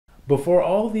Before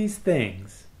all these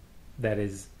things, that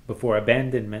is, before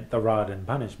abandonment, the rod, and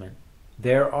punishment,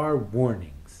 there are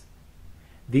warnings.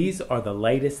 These are the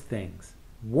lightest things.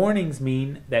 Warnings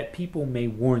mean that people may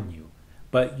warn you,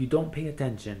 but you don't pay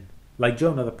attention, like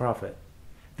Jonah the prophet.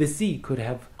 The sea could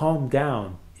have calmed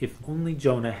down if only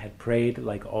Jonah had prayed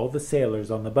like all the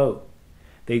sailors on the boat.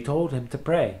 They told him to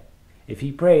pray. If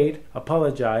he prayed,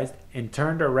 apologized, and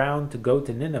turned around to go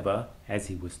to Nineveh, as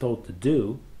he was told to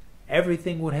do,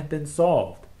 everything would have been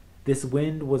solved. This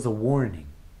wind was a warning.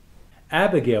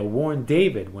 Abigail warned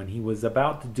David when he was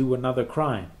about to do another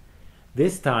crime.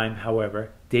 This time,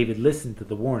 however, David listened to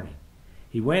the warning.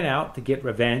 He went out to get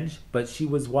revenge, but she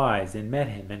was wise and met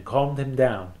him and calmed him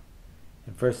down.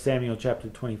 In 1 Samuel chapter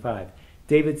 25,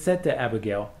 David said to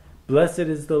Abigail, "Blessed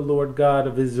is the Lord God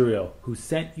of Israel, who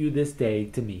sent you this day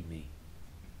to meet me."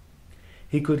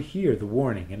 He could hear the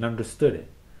warning and understood it.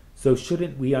 So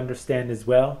shouldn't we understand as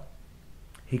well?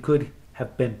 He could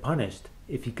have been punished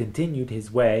if he continued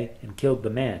his way and killed the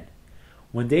man.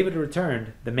 When David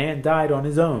returned, the man died on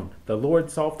his own. The Lord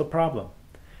solved the problem.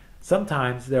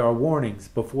 Sometimes there are warnings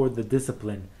before the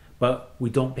discipline, but we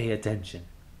don't pay attention.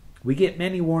 We get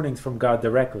many warnings from God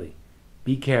directly.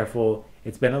 Be careful,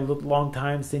 it's been a long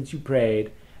time since you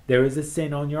prayed, there is a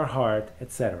sin on your heart,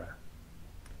 etc.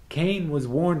 Cain was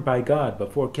warned by God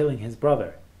before killing his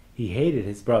brother. He hated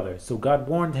his brother, so God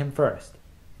warned him first.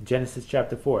 In Genesis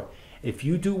chapter 4, "If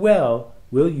you do well,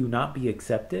 will you not be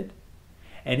accepted?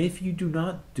 And if you do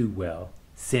not do well,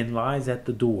 sin lies at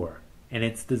the door, and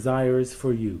its desire is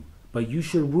for you, but you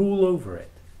should rule over it."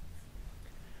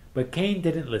 But Cain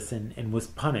didn't listen and was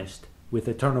punished with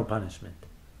eternal punishment.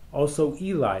 Also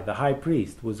Eli, the high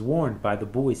priest, was warned by the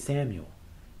boy Samuel.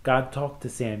 God talked to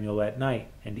Samuel at night,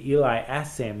 and Eli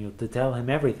asked Samuel to tell him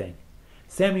everything.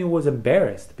 Samuel was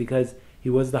embarrassed because he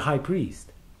was the high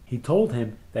priest. He told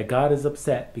him that God is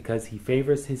upset because he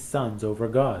favors his sons over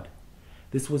God.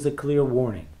 This was a clear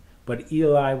warning, but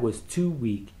Eli was too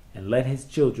weak and let his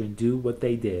children do what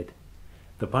they did.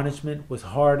 The punishment was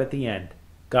hard at the end.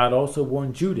 God also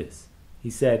warned Judas. He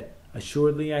said,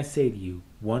 "Assuredly I say to you,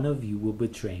 one of you will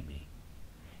betray me."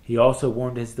 He also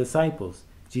warned his disciples.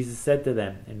 Jesus said to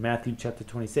them in Matthew chapter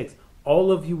 26,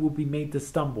 "All of you will be made to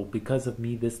stumble because of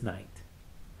me this night."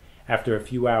 After a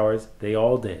few hours, they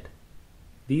all did.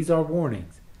 These are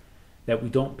warnings that we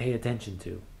don't pay attention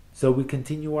to, so we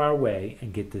continue our way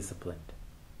and get disciplined.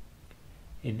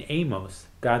 In Amos,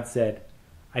 God said,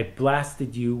 "I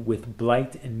blasted you with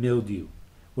blight and mildew.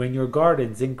 When your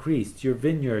gardens increased, your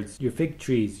vineyards, your fig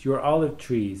trees, your olive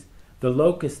trees, the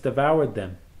locusts devoured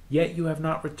them, yet you have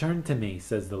not returned to me,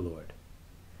 says the Lord."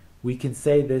 We can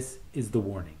say this is the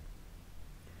warning.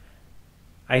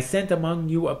 "I sent among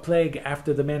you a plague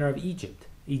after the manner of Egypt."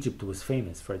 Egypt was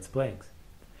famous for its plagues.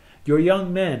 "Your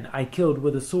young men I killed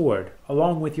with a sword,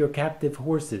 along with your captive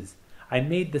horses. I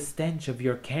made the stench of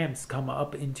your camps come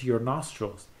up into your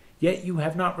nostrils, yet you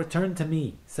have not returned to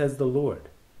me, says the Lord."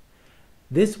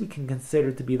 This we can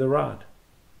consider to be the rod.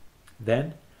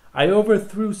 "Then I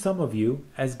overthrew some of you,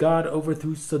 as God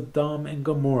overthrew Sodom and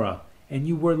Gomorrah, and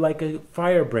you were like a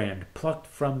firebrand plucked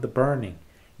from the burning.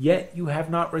 Yet you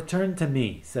have not returned to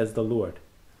me, says the Lord."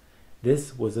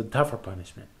 This was a tougher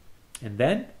punishment. And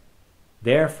then,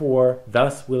 "Therefore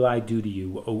thus will I do to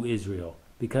you, O Israel,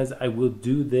 because I will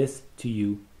do this to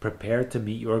you. Prepare to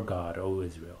meet your God, O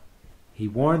Israel." He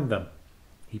warned them.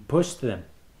 He pushed them.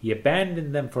 He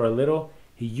abandoned them for a little.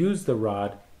 He used the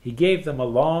rod. He gave them a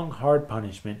long, hard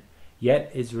punishment.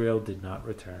 Yet Israel did not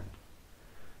return.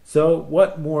 So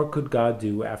what more could God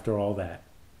do after all that?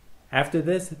 After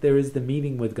this, there is the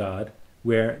meeting with God,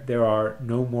 where there are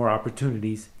no more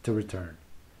opportunities to return.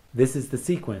 This is the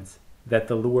sequence that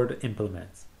the Lord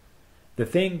implements. The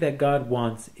thing that God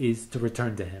wants is to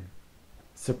return to him.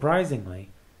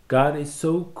 Surprisingly, God is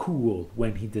so cool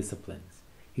when he disciplines.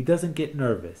 He doesn't get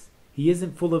nervous. He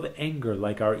isn't full of anger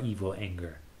like our evil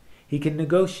anger. He can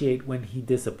negotiate when he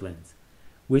disciplines,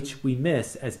 which we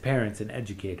miss as parents and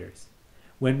educators.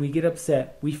 When we get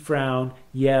upset, we frown,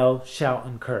 yell, shout,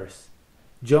 and curse.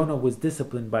 Jonah was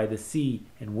disciplined by the sea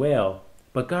and whale,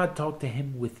 but God talked to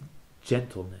him with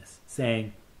gentleness,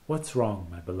 saying, "What's wrong,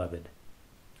 my beloved?"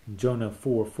 In Jonah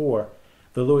 4:4,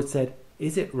 the Lord said,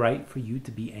 "Is it right for you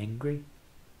to be angry?"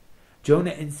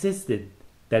 Jonah insisted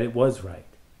that it was right.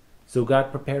 So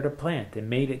God prepared a plant and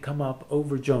made it come up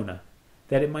over Jonah,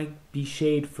 that it might be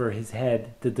shade for his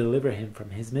head to deliver him from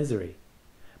his misery.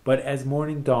 But as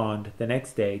morning dawned the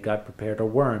next day, God prepared a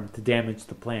worm to damage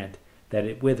the plant, that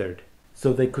it withered,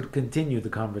 so they could continue the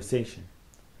conversation.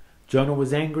 Jonah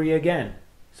was angry again,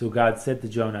 so God said to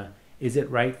Jonah, "Is it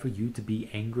right for you to be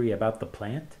angry about the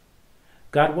plant?"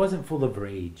 God wasn't full of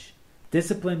rage.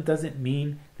 Discipline doesn't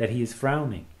mean that he is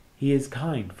frowning. He is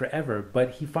kind forever,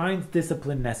 but he finds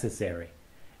discipline necessary.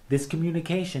 This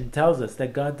communication tells us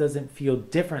that God doesn't feel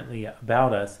differently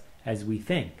about us as we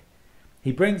think.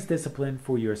 He brings discipline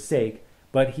for your sake,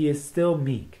 but he is still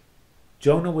meek.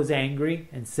 Jonah was angry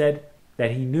and said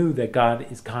that he knew that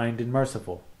God is kind and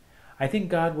merciful. I think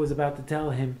God was about to tell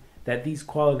him that these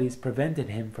qualities prevented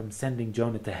him from sending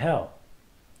Jonah to hell.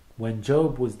 When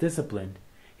Job was disciplined,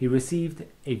 he received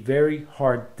a very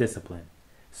hard discipline,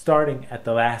 starting at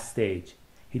the last stage.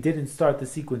 He didn't start the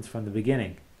sequence from the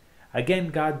beginning. Again,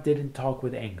 God didn't talk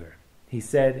with anger. He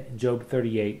said in Job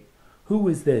 38, "Who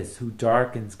is this who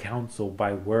darkens counsel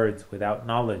by words without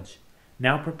knowledge?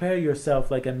 Now prepare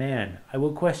yourself like a man. I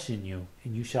will question you,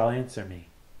 and you shall answer me."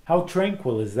 How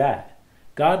tranquil is that?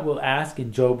 God will ask,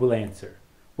 and Job will answer.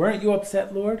 Weren't you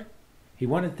upset, Lord? He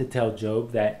wanted to tell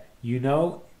Job that you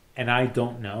know, and I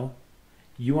don't know.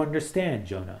 You understand,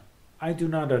 Jonah. I do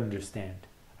not understand.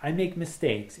 I make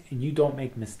mistakes, and you don't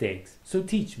make mistakes, so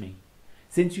teach me.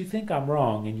 Since you think I'm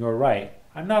wrong and you're right,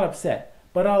 I'm not upset,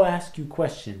 but I'll ask you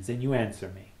questions and you answer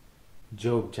me.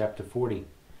 Job chapter 40.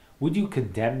 Would you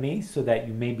condemn me so that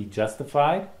you may be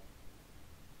justified?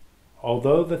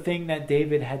 Although the thing that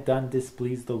David had done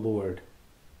displeased the Lord,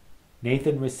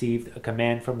 Nathan received a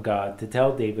command from God to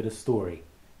tell David a story.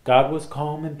 God was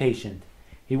calm and patient.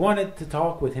 He wanted to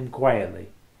talk with him quietly.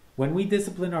 When we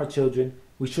discipline our children,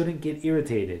 we shouldn't get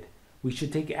irritated. We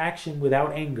should take action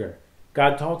without anger.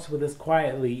 God talks with us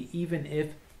quietly, even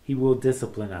if he will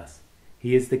discipline us.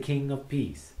 He is the King of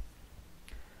peace.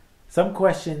 Some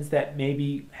questions that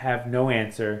maybe have no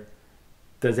answer.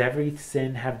 Does every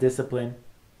sin have discipline?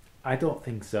 I don't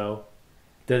think so.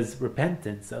 Does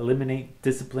repentance eliminate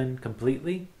discipline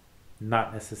completely?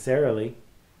 Not necessarily.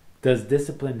 Does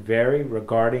discipline vary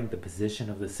regarding the position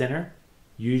of the sinner?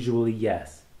 Usually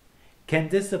yes. Can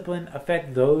discipline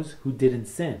affect those who didn't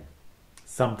sin?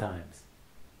 Sometimes.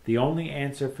 The only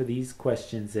answer for these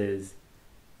questions is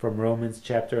from Romans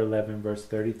chapter 11 verse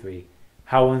 33.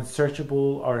 How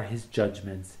unsearchable are his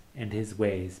judgments and his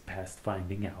ways past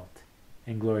finding out.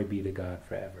 And glory be to God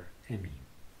forever. Amen.